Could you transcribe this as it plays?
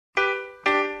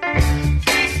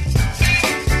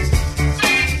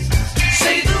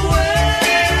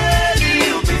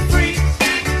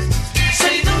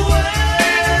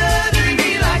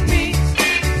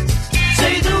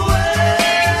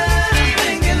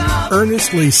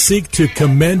earnestly seek to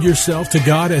commend yourself to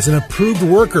God as an approved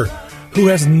worker who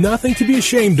has nothing to be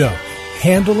ashamed of,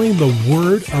 handling the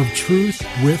word of truth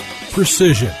with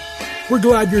precision. We're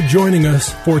glad you're joining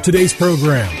us for today's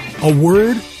program, A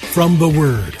Word from the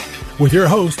Word, with your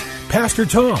host, Pastor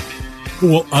Tom, who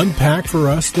will unpack for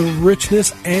us the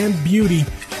richness and beauty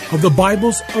of the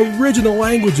Bible's original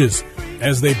languages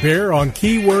as they bear on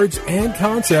key words and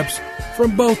concepts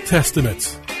from both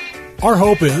Testaments. Our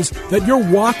hope is that your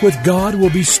walk with God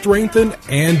will be strengthened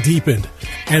and deepened,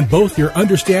 and both your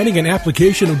understanding and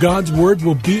application of God's Word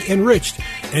will be enriched,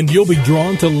 and you'll be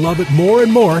drawn to love it more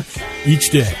and more each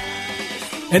day.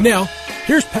 And now,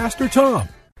 here's Pastor Tom.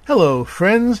 Hello,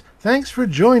 friends. Thanks for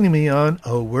joining me on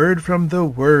A Word from the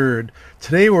Word.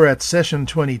 Today we're at session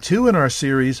 22 in our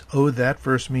series, Oh, That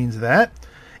Verse Means That.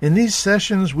 In these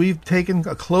sessions, we've taken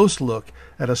a close look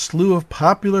at a slew of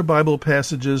popular Bible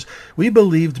passages we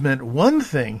believed meant one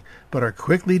thing, but are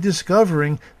quickly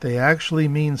discovering they actually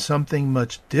mean something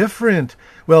much different.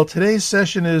 Well, today's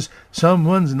session is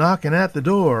Someone's Knocking at the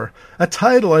Door, a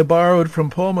title I borrowed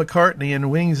from Paul McCartney and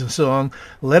Wings' song,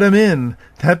 Let 'Em In.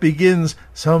 That begins,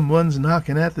 Someone's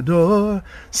knocking at the door,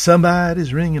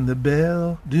 somebody's ringing the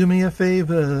bell, do me a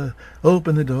favor,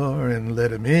 open the door and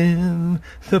let 'em in.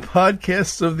 The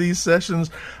podcasts of these sessions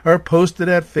are posted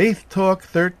at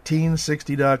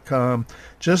faithtalk1360.com.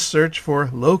 Just search for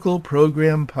Local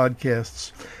Program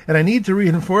Podcasts. And I need to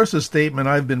reinforce a statement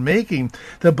I've been making.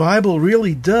 The Bible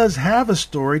really does have a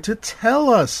story to tell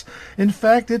us. In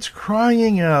fact, it's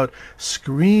crying out,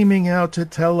 screaming out to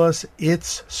tell us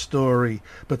its story.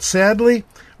 But sadly,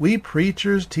 we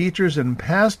preachers, teachers, and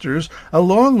pastors,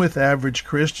 along with average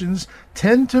Christians,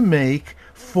 tend to make,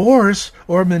 force,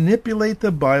 or manipulate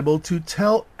the Bible to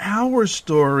tell our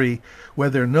story.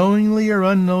 Whether knowingly or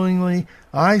unknowingly,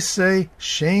 I say,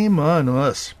 shame on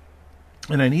us.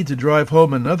 And I need to drive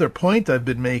home another point I've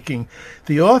been making.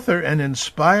 The author and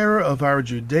inspirer of our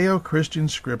Judeo-Christian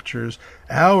scriptures,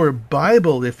 our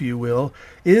Bible, if you will,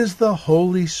 is the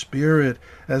Holy Spirit,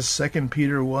 as 2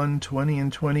 Peter 1:20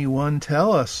 and 21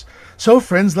 tell us. So,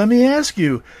 friends, let me ask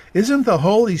you, isn't the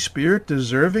Holy Spirit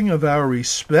deserving of our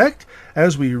respect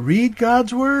as we read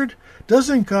God's Word?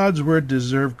 Doesn't God's Word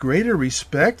deserve greater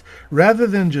respect rather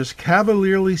than just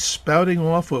cavalierly spouting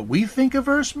off what we think a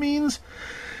verse means?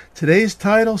 Today's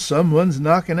title, Someone's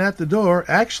Knocking at the Door,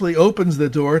 actually opens the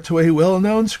door to a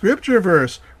well-known scripture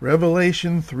verse,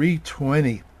 Revelation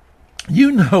 3:20.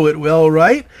 You know it well,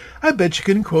 right? I bet you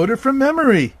can quote it from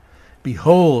memory.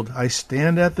 Behold, I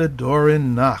stand at the door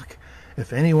and knock.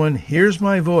 If anyone hears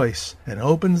my voice and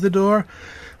opens the door,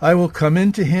 I will come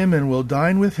into him and will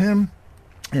dine with him,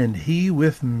 and he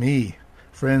with me.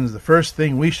 Friends, the first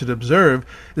thing we should observe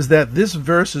is that this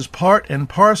verse is part and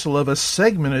parcel of a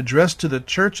segment addressed to the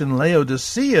church in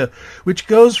Laodicea, which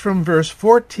goes from verse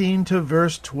 14 to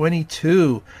verse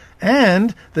 22.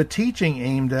 And the teaching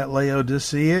aimed at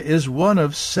Laodicea is one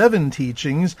of 7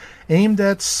 teachings aimed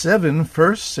at 7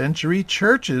 first-century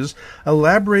churches,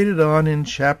 elaborated on in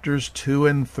chapters 2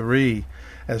 and 3.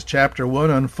 As chapter 1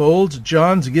 unfolds,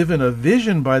 John's given a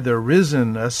vision by the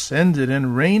risen, ascended,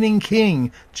 and reigning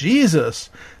King, Jesus.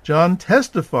 John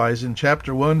testifies in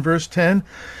chapter 1, verse 10,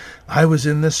 I was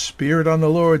in the Spirit on the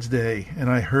Lord's day, and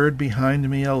I heard behind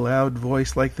me a loud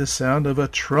voice like the sound of a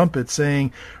trumpet,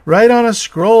 saying, Write on a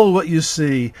scroll what you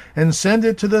see, and send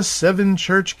it to the 7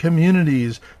 church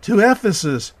communities, to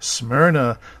Ephesus,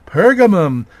 Smyrna,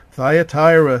 Pergamum,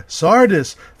 Thyatira,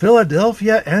 Sardis,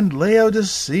 Philadelphia, and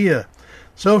Laodicea.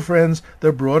 So, friends,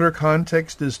 the broader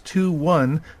context is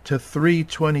 2:1 to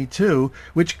 3:22,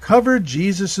 which covered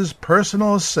Jesus'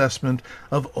 personal assessment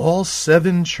of all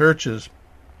 7 churches.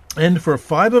 And for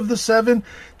 5 of the 7,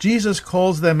 Jesus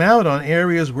calls them out on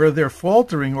areas where they're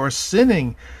faltering or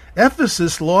sinning.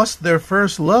 Ephesus lost their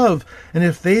first love, and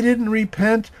if they didn't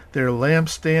repent, their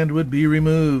lampstand would be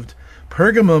removed.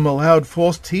 Pergamum allowed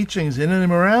false teachings and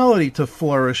immorality to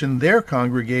flourish in their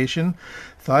congregation.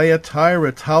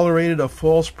 Thyatira tolerated a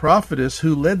false prophetess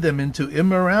who led them into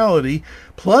immorality,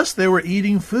 plus they were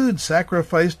eating food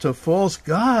sacrificed to false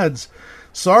gods.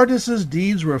 Sardis's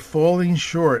deeds were falling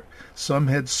short. Some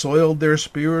had soiled their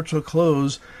spiritual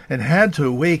clothes and had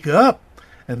to wake up.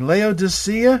 And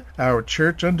Laodicea, our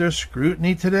church under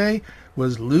scrutiny today,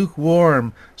 was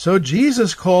lukewarm. So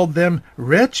Jesus called them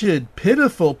wretched,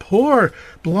 pitiful, poor,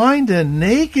 blind, and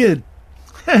naked.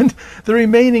 And the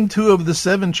remaining 2 of the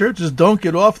 7 churches don't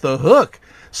get off the hook.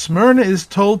 Smyrna is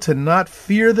told to not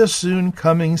fear the soon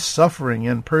coming suffering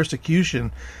and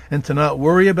persecution, and to not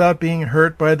worry about being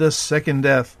hurt by the second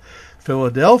death.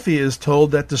 Philadelphia is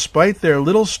told that despite their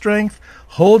little strength,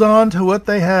 hold on to what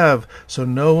they have, so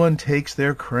no one takes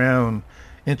their crown.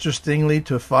 Interestingly,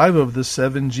 to 5 of the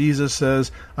 7, Jesus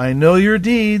says, I know your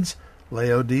deeds,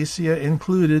 Laodicea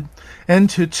included. And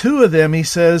to 2 of them he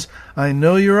says, I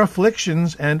know your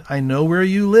afflictions, and I know where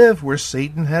you live, where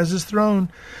Satan has his throne.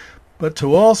 But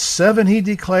to all 7 he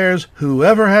declares,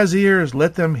 whoever has ears,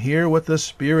 let them hear what the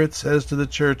Spirit says to the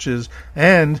churches.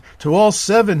 And to all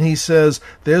 7 he says,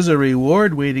 there's a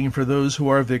reward waiting for those who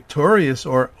are victorious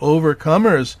or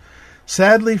overcomers.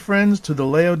 Sadly, friends, to the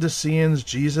Laodiceans,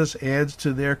 Jesus adds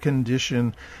to their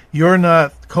condition, you're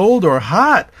not cold or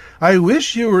hot. I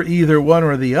wish you were either one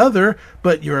or the other,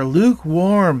 but you're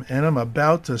lukewarm, and I'm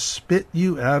about to spit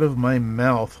you out of my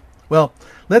mouth. Well,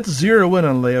 let's zero in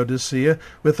on Laodicea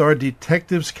with our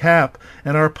detective's cap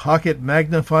and our pocket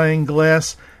magnifying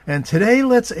glass, and today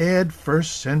let's add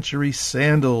first-century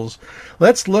sandals.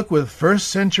 Let's look with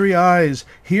first-century eyes,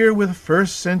 hear with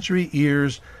first-century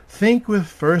ears, think with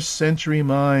first-century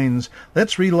minds.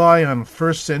 Let's rely on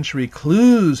first-century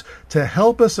clues to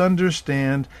help us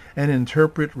understand and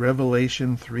interpret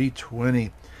Revelation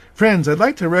 3:20. Friends, I'd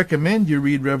like to recommend you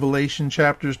read Revelation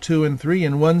chapters 2 and 3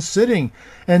 in one sitting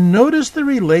and notice the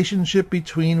relationship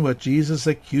between what Jesus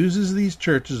accuses these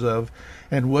churches of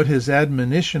and what his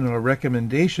admonition or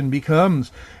recommendation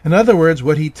becomes. In other words,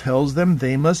 what he tells them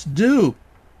they must do.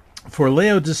 For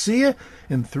Laodicea,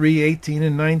 in 3:18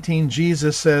 and 19,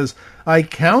 Jesus says, I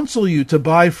counsel you to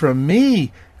buy from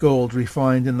me gold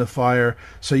refined in the fire,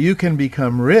 so you can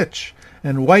become rich,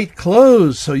 and white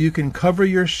clothes, so you can cover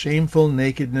your shameful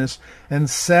nakedness, and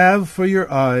salve for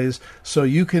your eyes, so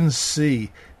you can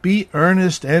see. Be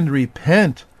earnest and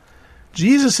repent.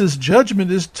 Jesus'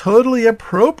 judgment is totally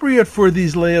appropriate for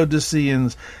these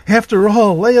Laodiceans. After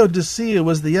all, Laodicea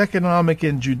was the economic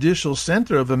and judicial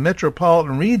center of a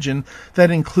metropolitan region that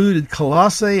included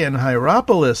Colossae and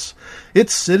Hierapolis.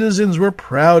 Its citizens were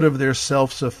proud of their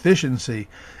self-sufficiency.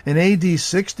 In AD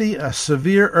 60, a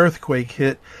severe earthquake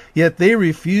hit, yet they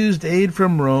refused aid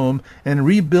from Rome and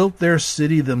rebuilt their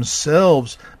city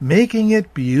themselves, making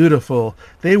it beautiful.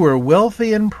 They were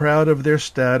wealthy and proud of their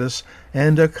status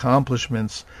and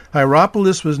accomplishments.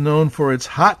 Hierapolis was known for its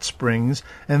hot springs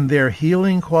and their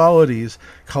healing qualities.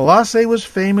 Colossae was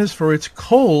famous for its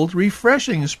cold,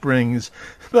 refreshing springs.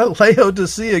 But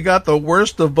Laodicea got the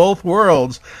worst of both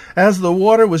worlds. As the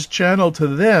water was channeled to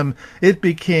them, it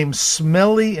became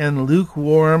smelly and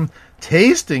lukewarm,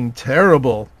 tasting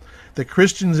terrible. The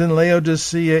Christians in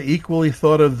Laodicea equally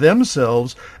thought of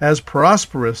themselves as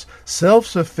prosperous,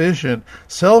 self-sufficient,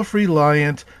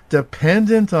 self-reliant,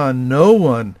 dependent on no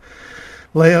one.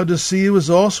 Laodicea was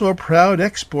also a proud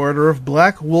exporter of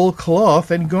black wool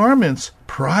cloth and garments,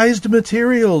 prized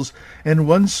materials, and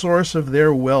one source of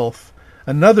their wealth,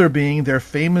 another being their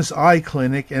famous eye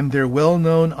clinic and their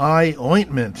well-known eye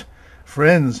ointment.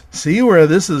 Friends, see where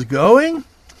this is going?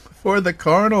 For the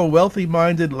carnal,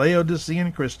 wealthy-minded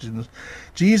Laodicean Christians,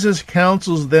 Jesus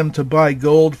counsels them to buy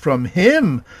gold from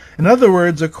him. In other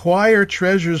words, acquire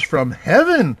treasures from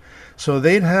heaven, so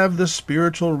they'd have the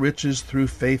spiritual riches through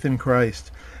faith in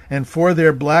Christ. And for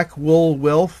their black wool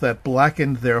wealth that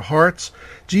blackened their hearts,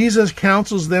 Jesus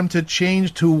counsels them to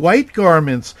change to white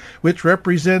garments, which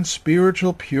represent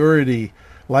spiritual purity.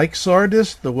 Like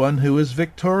Sardis, the one who is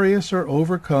victorious or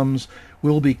overcomes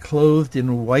will be clothed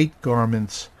in white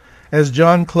garments. As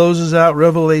John closes out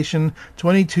Revelation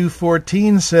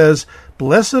 22:14 says,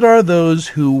 Blessed are those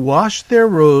who wash their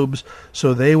robes,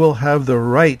 so they will have the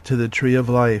right to the tree of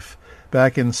life.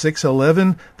 Back in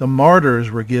 6:11, the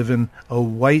martyrs were given a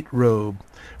white robe.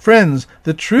 Friends,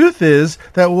 the truth is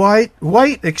that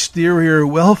white exterior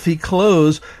wealthy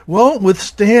clothes won't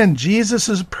withstand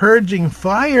Jesus' purging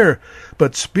fire,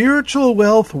 but spiritual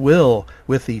wealth will,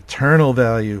 with eternal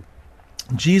value.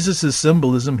 Jesus'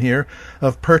 symbolism here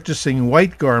of purchasing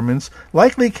white garments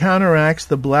likely counteracts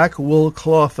the black wool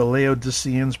cloth the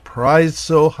Laodiceans prized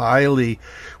so highly,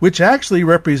 which actually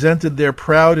represented their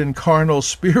proud and carnal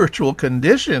spiritual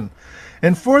condition.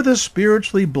 And for the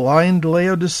spiritually blind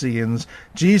Laodiceans,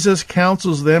 Jesus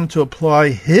counsels them to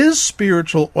apply his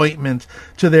spiritual ointment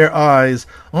to their eyes.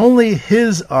 Only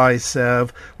his eye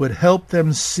salve would help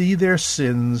them see their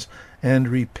sins and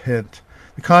repent.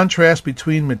 The contrast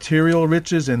between material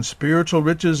riches and spiritual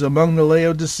riches among the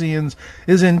Laodiceans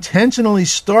is intentionally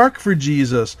stark for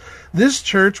Jesus. This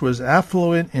church was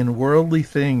affluent in worldly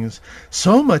things,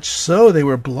 so much so they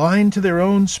were blind to their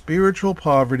own spiritual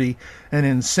poverty and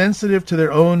insensitive to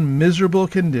their own miserable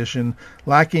condition,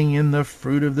 lacking in the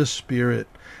fruit of the Spirit.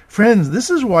 Friends, this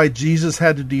is why Jesus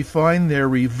had to define their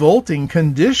revolting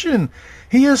condition.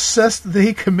 He assessed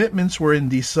their commitments were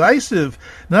indecisive,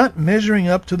 not measuring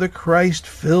up to the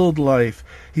Christ-filled life.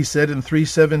 He said in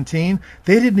 3:17,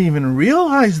 they didn't even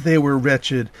realize they were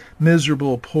wretched,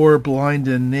 miserable, poor, blind,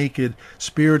 and naked,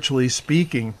 spiritually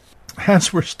speaking.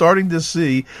 As we're starting to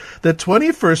see, the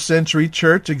 21st century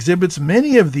church exhibits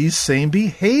many of these same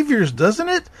behaviors, doesn't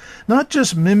it? Not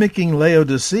just mimicking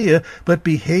Laodicea, but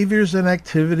behaviors and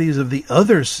activities of the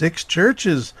other 6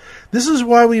 churches. This is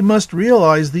why we must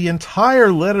realize the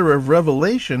entire letter of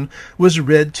Revelation was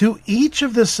read to each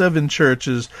of the 7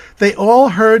 churches. They all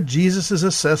heard Jesus'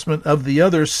 assessment of the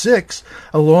other 6,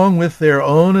 along with their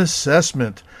own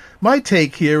assessment. My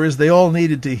take here is they all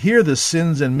needed to hear the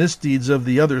sins and misdeeds of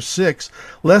the other 6,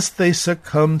 lest they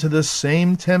succumb to the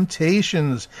same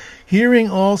temptations. Hearing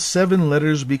all 7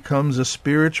 letters becomes a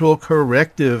spiritual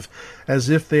corrective, as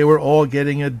if they were all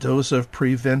getting a dose of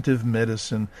preventive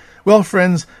medicine. Well,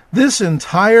 friends, this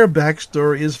entire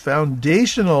backstory is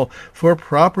foundational for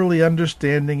properly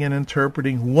understanding and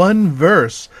interpreting one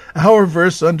verse, our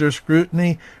verse under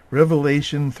scrutiny,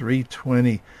 Revelation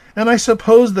 3:20. And I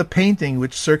suppose the painting,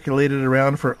 which circulated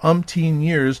around for umpteen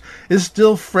years, is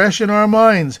still fresh in our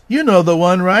minds. You know the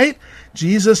one, right?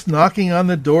 Jesus knocking on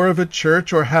the door of a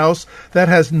church or house that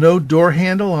has no door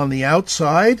handle on the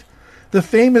outside. The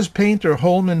famous painter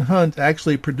Holman Hunt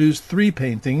actually produced 3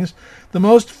 paintings. The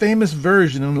most famous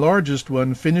version and largest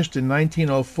one, finished in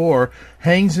 1904,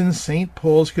 hangs in St.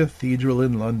 Paul's Cathedral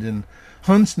in London.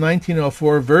 Hunt's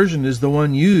 1904 version is the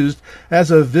one used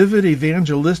as a vivid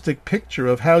evangelistic picture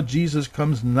of how Jesus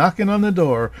comes knocking on the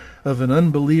door of an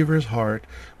unbeliever's heart,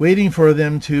 waiting for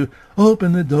them to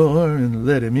open the door and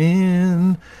let him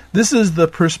in. This is the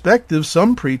perspective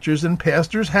some preachers and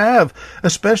pastors have,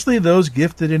 especially those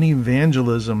gifted in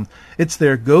evangelism. It's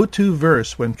their go-to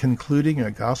verse when concluding a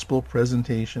gospel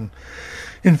presentation.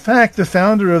 In fact, the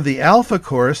founder of the Alpha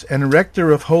Course and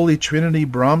rector of Holy Trinity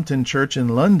Brompton Church in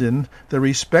London, the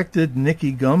respected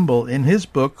Nicky Gumbel, in his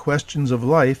book Questions of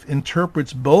Life,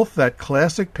 interprets both that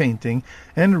classic painting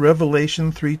and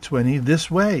Revelation 3:20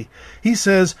 this way. He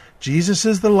says, Jesus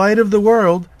is the light of the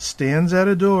world, stands at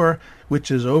a door, which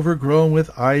is overgrown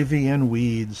with ivy and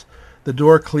weeds. The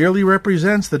door clearly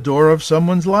represents the door of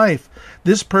someone's life.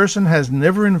 This person has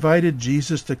never invited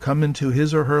Jesus to come into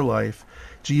his or her life.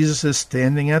 Jesus is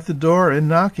standing at the door and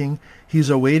knocking. He's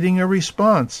awaiting a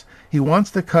response. He wants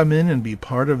to come in and be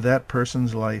part of that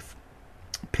person's life.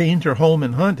 Painter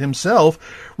Holman Hunt himself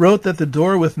wrote that the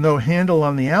door with no handle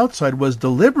on the outside was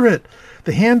deliberate.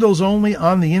 The handle's only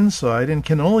on the inside and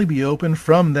can only be opened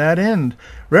from that end,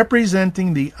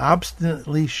 representing the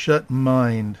obstinately shut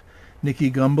mind.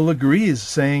 Nicky Gumbel agrees,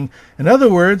 saying, in other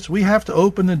words, we have to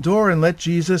open the door and let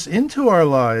Jesus into our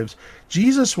lives.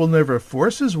 Jesus will never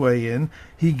force his way in.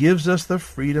 He gives us the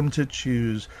freedom to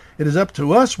choose. It is up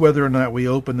to us whether or not we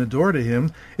open the door to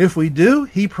him. If we do,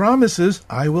 he promises,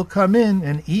 I will come in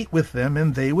and eat with them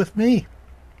and they with me.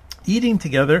 Eating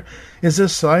together is a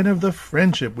sign of the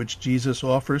friendship which Jesus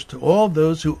offers to all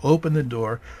those who open the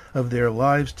door of their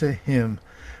lives to him.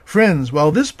 Friends,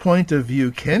 while this point of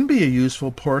view can be a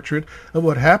useful portrait of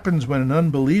what happens when an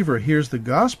unbeliever hears the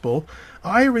gospel,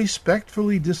 I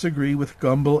respectfully disagree with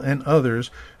Gumbel and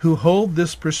others who hold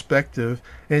this perspective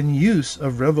and use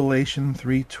of Revelation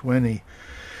 3:20.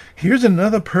 Here's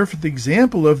another perfect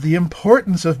example of the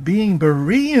importance of being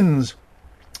Bereans.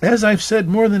 As I've said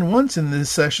more than once in these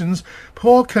sessions,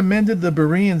 Paul commended the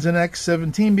Bereans in Acts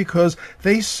 17 because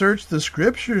they searched the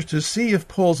scriptures to see if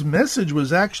Paul's message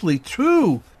was actually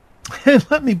true. And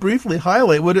let me briefly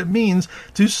highlight what it means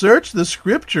to search the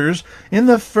scriptures in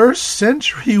the first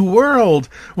century world,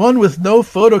 one with no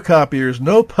photocopiers,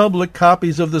 no public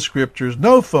copies of the scriptures,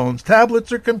 no phones,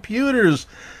 tablets, or computers.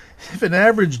 If an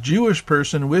average Jewish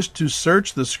person wished to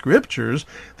search the scriptures,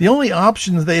 the only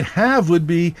options they'd have would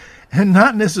be, and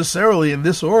not necessarily in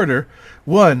this order,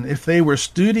 1, if they were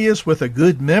studious with a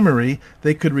good memory,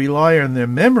 they could rely on their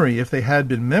memory if they had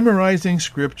been memorizing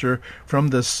scripture from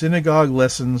the synagogue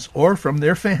lessons or from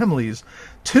their families.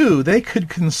 2, they could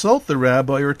consult the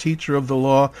rabbi or teacher of the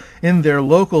law in their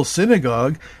local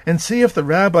synagogue and see if the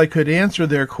rabbi could answer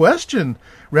their question.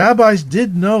 Rabbis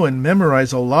did know and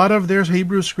memorize a lot of their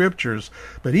Hebrew scriptures,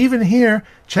 but even here,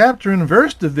 chapter and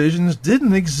verse divisions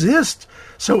didn't exist.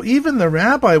 So even the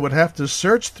rabbi would have to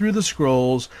search through the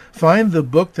scrolls, find the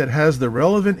book that has the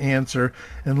relevant answer,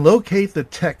 and locate the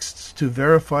texts to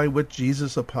verify what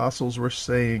Jesus' apostles were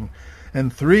saying.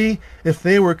 And 3, if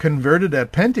they were converted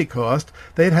at Pentecost,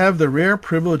 they'd have the rare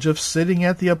privilege of sitting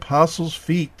at the apostles'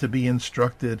 feet to be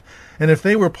instructed. And if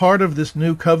they were part of this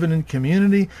new covenant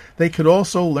community, they could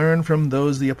also learn from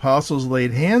those the apostles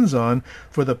laid hands on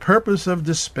for the purpose of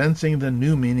dispensing the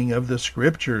new meaning of the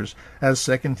Scriptures. As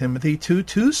 2 Timothy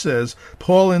 2:2 says,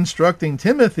 Paul instructing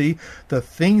Timothy, the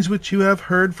things which you have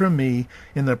heard from me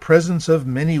in the presence of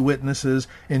many witnesses,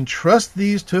 entrust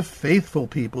these to faithful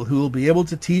people who will be able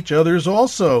to teach others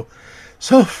also.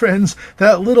 So, friends,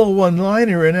 that little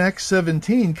one-liner in Acts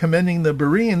 17 commending the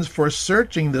Bereans for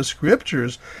searching the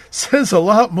Scriptures says a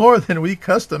lot more than we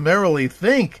customarily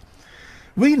think.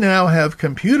 We now have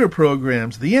computer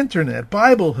programs, the Internet,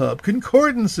 Bible Hub,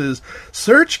 concordances,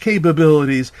 search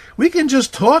capabilities. We can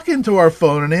just talk into our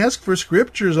phone and ask for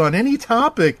scriptures on any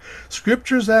topic,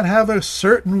 scriptures that have a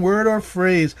certain word or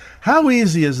phrase. How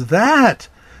easy is that?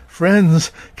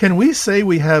 Friends, can we say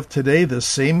we have today the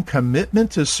same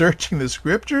commitment to searching the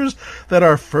Scriptures that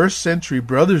our first-century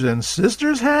brothers and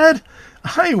sisters had?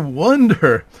 I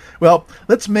wonder. Well,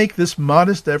 let's make this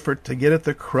modest effort to get at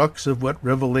the crux of what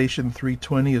Revelation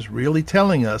 3:20 is really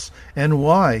telling us, and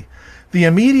why. The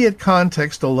immediate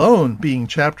context alone, being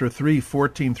chapter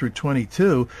 3:14 through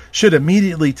 22, should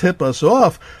immediately tip us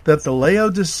off that the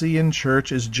Laodicean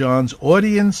church is John's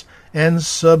audience and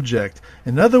subject.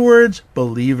 In other words,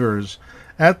 believers.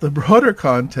 At the broader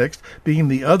context, being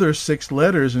the other 6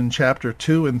 letters in chapter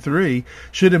 2 and 3,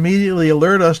 should immediately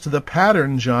alert us to the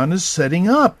pattern John is setting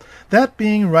up, that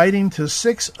being writing to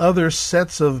 6 other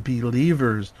sets of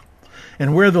believers.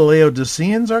 And where the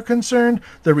Laodiceans are concerned,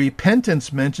 the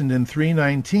repentance mentioned in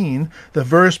 3:19, the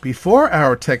verse before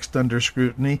our text under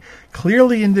scrutiny,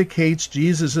 clearly indicates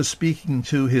Jesus is speaking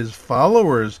to his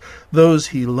followers, those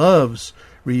he loves,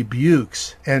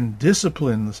 rebukes, and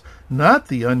disciplines, not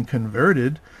the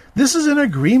unconverted. This is in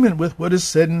agreement with what is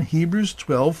said in Hebrews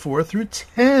 12:4 through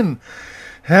 10.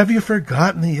 Have you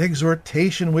forgotten the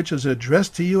exhortation which is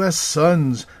addressed to you as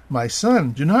sons? My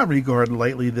son, do not regard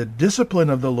lightly the discipline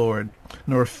of the Lord,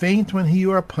 nor faint when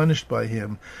you are punished by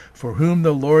him. For whom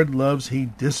the Lord loves he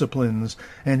disciplines,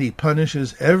 and he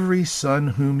punishes every son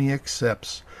whom he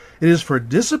accepts. It is for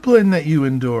discipline that you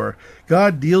endure.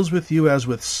 God deals with you as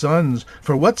with sons.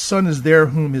 For what son is there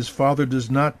whom his father does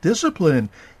not discipline?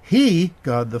 He,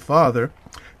 God the Father,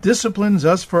 disciplines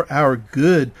us for our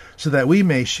good, so that we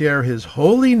may share his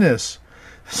holiness.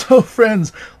 So,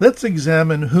 friends, let's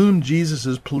examine whom Jesus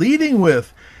is pleading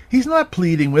with. He's not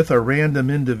pleading with a random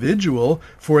individual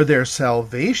for their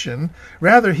salvation.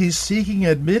 Rather, he's seeking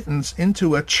admittance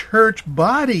into a church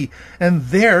body and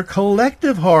their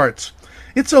collective hearts.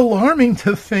 It's alarming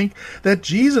to think that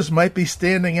Jesus might be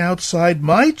standing outside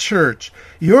my church,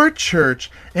 your church,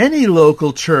 any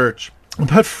local church.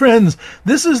 But friends,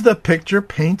 this is the picture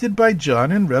painted by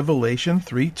John in Revelation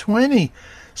 3:20.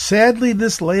 Sadly,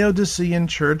 this Laodicean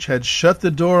church had shut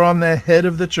the door on the head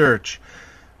of the church.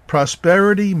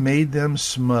 Prosperity made them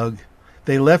smug.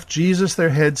 They left Jesus, their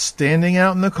head, standing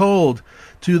out in the cold.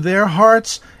 To their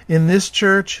hearts, in this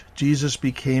church, Jesus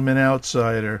became an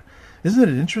outsider. Isn't it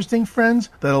interesting, friends,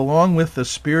 that along with the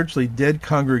spiritually dead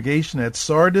congregation at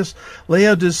Sardis,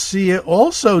 Laodicea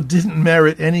also didn't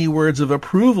merit any words of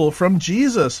approval from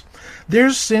Jesus.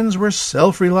 Their sins were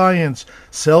self-reliance,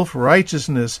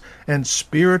 self-righteousness, and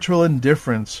spiritual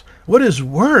indifference. What is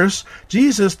worse,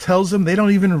 Jesus tells them they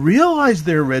don't even realize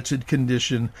their wretched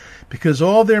condition because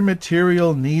all their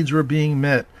material needs were being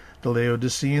met. The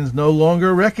Laodiceans no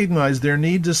longer recognized their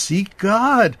need to seek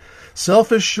God.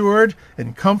 Self-assured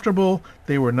and comfortable,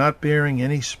 they were not bearing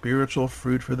any spiritual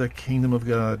fruit for the kingdom of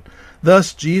God.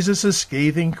 Thus, Jesus'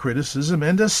 scathing criticism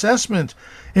and assessment.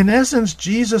 In essence,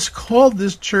 Jesus called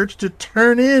this church to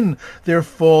turn in their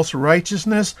false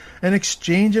righteousness and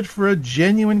exchange it for a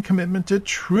genuine commitment to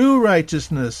true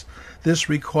righteousness. This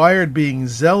required being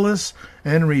zealous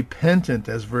and repentant,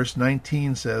 as verse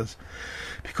 19 says.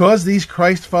 Because these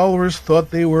Christ followers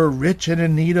thought they were rich and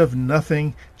in need of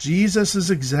nothing, Jesus'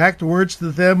 exact words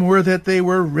to them were that they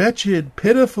were wretched,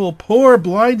 pitiful, poor,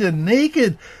 blind, and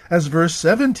naked, as verse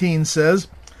 17 says.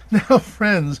 Now,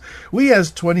 friends, we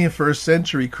as 21st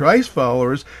century Christ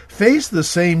followers face the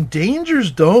same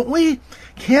dangers, don't we?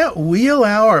 Can't we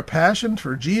allow our passion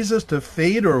for Jesus to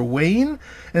fade or wane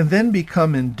and then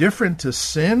become indifferent to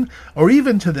sin or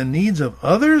even to the needs of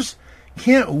others?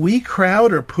 Can't we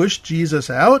crowd or push Jesus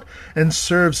out and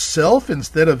serve self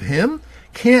instead of him?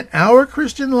 Can't our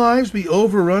Christian lives be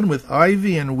overrun with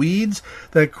ivy and weeds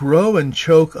that grow and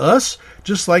choke us,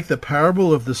 just like the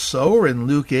parable of the sower in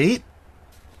Luke 8?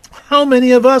 How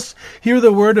many of us hear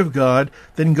the word of God,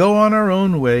 then go on our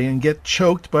own way and get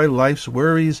choked by life's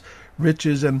worries,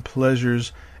 riches and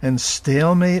pleasures and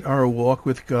stalemate our walk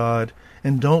with God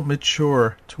and don't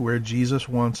mature to where Jesus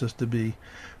wants us to be.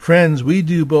 Friends, we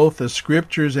do both the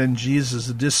Scriptures and Jesus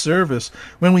a disservice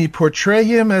when we portray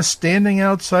him as standing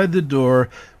outside the door,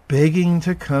 begging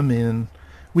to come in.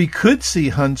 We could see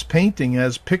Hunt's painting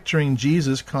as picturing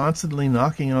Jesus constantly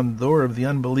knocking on the door of the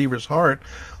unbeliever's heart,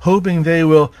 hoping they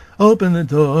will open the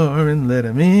door and let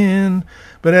him in.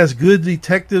 But as good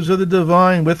detectives of the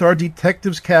divine, with our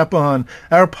detective's cap on,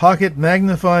 our pocket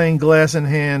magnifying glass in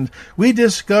hand, we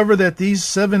discover that these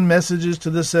 7 messages to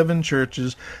the 7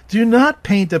 churches do not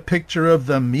paint a picture of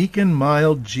the meek and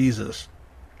mild Jesus.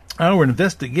 Our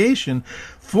investigation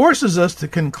forces us to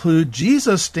conclude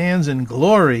Jesus stands in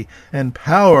glory and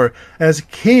power as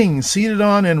king seated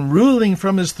on and ruling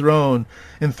from his throne.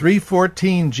 In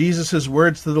 3:14, Jesus'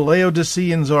 words to the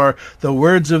Laodiceans are the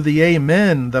words of the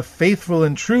Amen, the faithful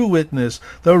and true witness,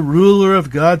 the ruler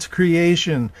of God's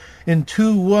creation. In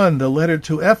 2:1, the letter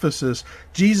to Ephesus,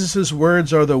 Jesus'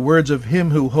 words are the words of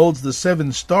him who holds the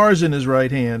 7 stars in his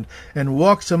right hand and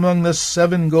walks among the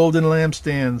 7 golden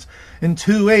lampstands. In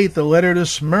 2:8, the letter to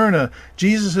Smyrna,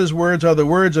 Jesus' words are the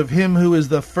words of him who is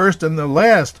the first and the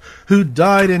last, who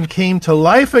died and came to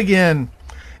life again.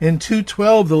 In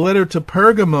 2:12, the letter to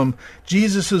Pergamum,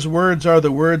 Jesus' words are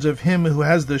the words of him who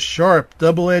has the sharp,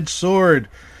 double-edged sword.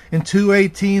 In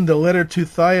 2:18, the letter to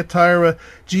Thyatira,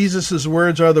 Jesus'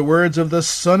 words are the words of the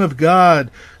Son of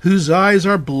God, whose eyes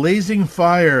are blazing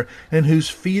fire and whose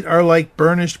feet are like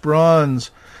burnished bronze.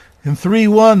 In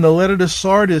 3:1, the letter to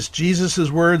Sardis, Jesus'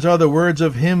 words are the words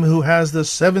of him who has the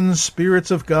 7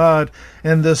 spirits of God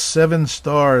and the 7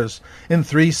 stars. In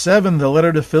 3:7, the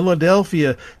letter to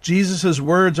Philadelphia, Jesus'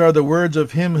 words are the words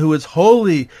of him who is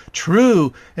holy,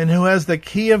 true, and who has the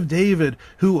key of David,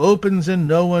 who opens and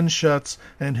no one shuts,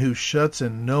 and who shuts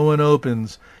and no one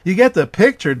opens. You get the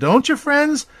picture, don't you,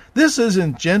 friends? This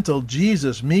isn't gentle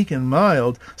Jesus, meek and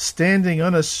mild, standing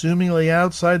unassumingly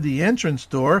outside the entrance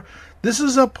door. This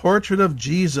is a portrait of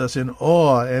Jesus in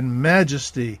awe and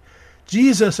majesty.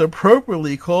 Jesus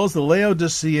appropriately calls the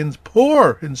Laodiceans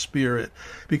poor in spirit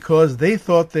because they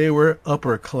thought they were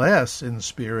upper class in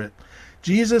spirit.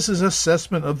 Jesus'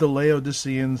 assessment of the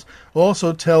Laodiceans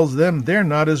also tells them they're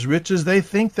not as rich as they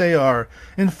think they are.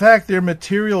 In fact, their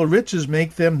material riches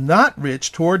make them not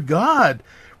rich toward God.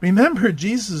 Remember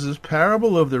Jesus'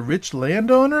 parable of the rich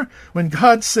landowner? When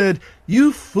God said,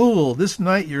 "You fool, this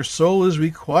night your soul is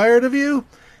required of you,"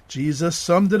 Jesus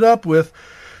summed it up with,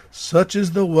 "Such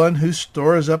is the one who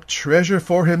stores up treasure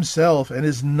for himself and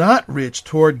is not rich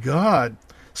toward God."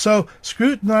 So,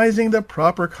 scrutinizing the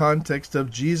proper context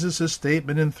of Jesus'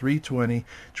 statement in 3:20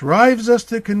 drives us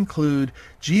to conclude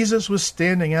Jesus was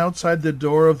standing outside the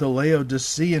door of the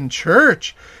Laodicean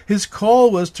church. His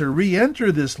call was to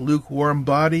re-enter this lukewarm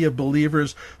body of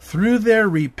believers through their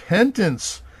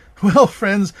repentance. Well,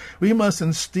 friends, we must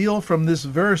instill from this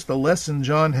verse the lesson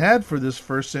John had for this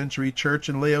first century church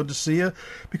in Laodicea,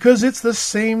 because it's the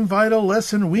same vital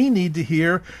lesson we need to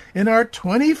hear in our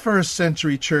 21st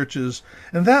century churches.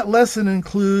 And that lesson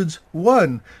includes,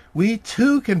 1, we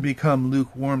too can become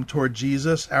lukewarm toward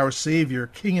Jesus, our Savior,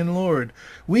 King and Lord.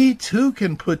 We too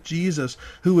can put Jesus,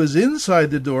 who is inside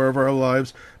the door of our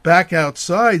lives, back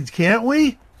outside, can't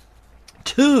we?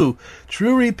 2,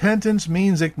 true repentance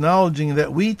means acknowledging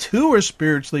that we too are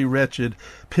spiritually wretched,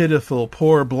 pitiful,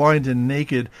 poor, blind, and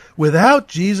naked, without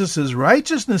Jesus'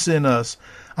 righteousness in us.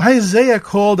 Isaiah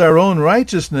called our own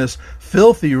righteousness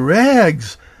filthy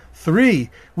rags.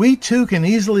 3, we too can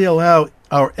easily allow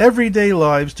our everyday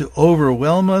lives to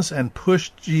overwhelm us and push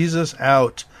Jesus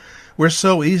out. We're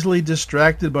so easily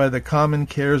distracted by the common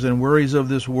cares and worries of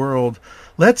this world.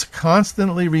 Let's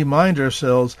constantly remind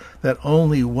ourselves that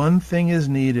only one thing is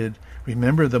needed.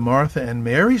 Remember the Martha and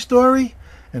Mary story?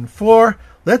 And 4,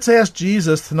 let's ask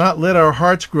Jesus to not let our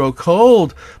hearts grow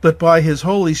cold, but by his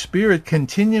Holy Spirit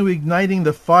continue igniting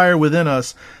the fire within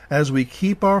us as we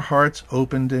keep our hearts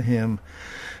open to him.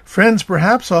 Friends,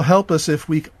 perhaps I'll help us if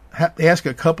we ask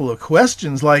a couple of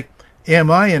questions like, am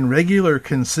I in regular,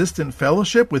 consistent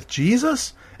fellowship with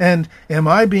Jesus? And am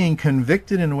I being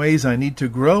convicted in ways I need to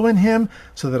grow in him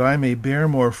so that I may bear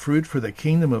more fruit for the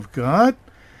kingdom of God?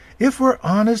 If we're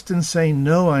honest and say,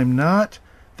 no, I'm not,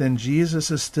 then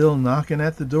Jesus is still knocking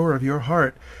at the door of your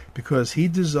heart because he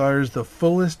desires the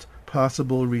fullest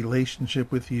possible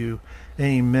relationship with you.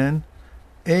 Amen.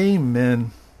 Amen.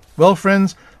 Well,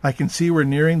 friends, I can see we're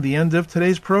nearing the end of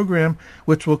today's program,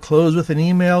 which will close with an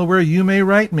email where you may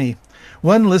write me.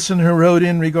 One listener wrote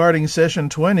in regarding Session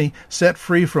 20, Set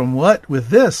Free from What, with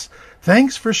this: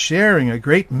 "Thanks for sharing. A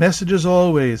great message as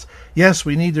always. Yes,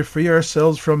 we need to free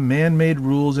ourselves from man-made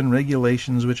rules and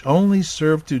regulations which only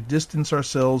serve to distance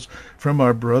ourselves from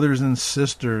our brothers and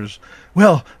sisters."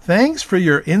 Well, thanks for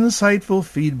your insightful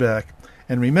feedback.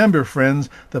 And remember, friends,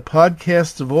 the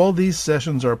podcasts of all these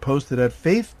sessions are posted at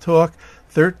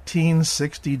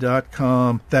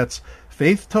faithtalk1360.com. That's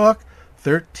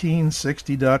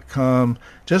faithtalk1360.com.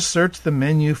 Just search the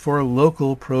menu for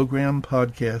local program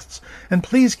podcasts. And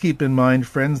please keep in mind,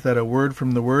 friends, that A Word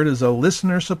from the Word is a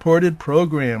listener-supported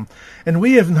program, and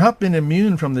we have not been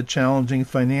immune from the challenging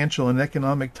financial and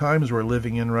economic times we're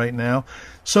living in right now.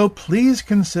 So please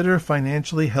consider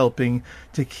financially helping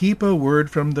to keep A Word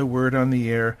from the Word on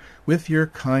the air with your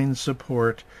kind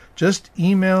support. Just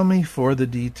email me for the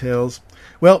details.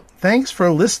 Well, thanks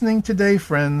for listening today,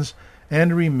 friends,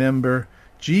 and remember,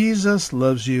 Jesus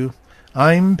loves you.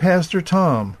 I'm Pastor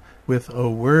Tom with A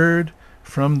Word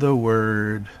from the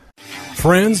Word.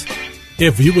 Friends,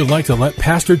 if you would like to let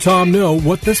Pastor Tom know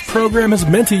what this program has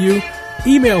meant to you,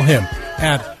 email him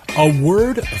at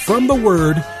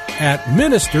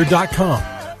awordfromtheword@minister.com.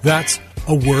 That's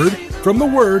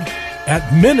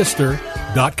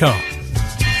awordfromtheword@minister.com.